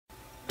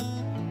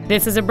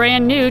This is a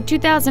brand new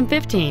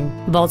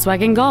 2015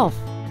 Volkswagen Golf.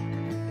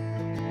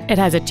 It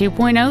has a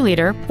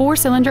 2.0-liter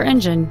four-cylinder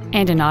engine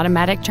and an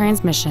automatic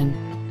transmission.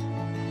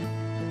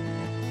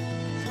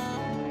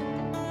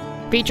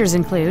 Features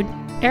include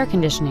air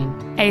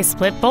conditioning, a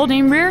split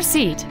folding rear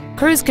seat,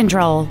 cruise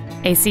control,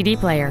 a CD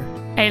player,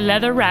 a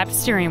leather-wrapped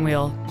steering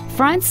wheel,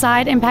 front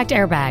side impact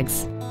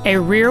airbags, a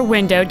rear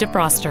window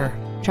defroster,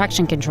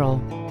 traction control,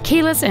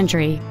 keyless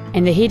entry,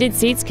 and the heated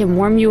seats can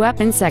warm you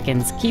up in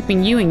seconds,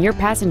 keeping you and your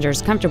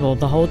passengers comfortable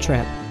the whole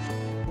trip.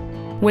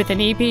 With an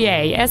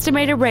EPA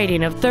estimated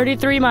rating of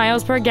 33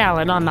 miles per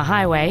gallon on the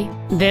highway,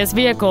 this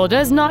vehicle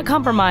does not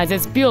compromise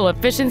its fuel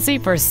efficiency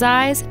for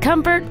size,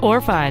 comfort,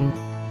 or fun.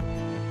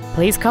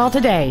 Please call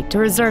today to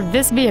reserve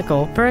this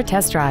vehicle for a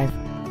test drive.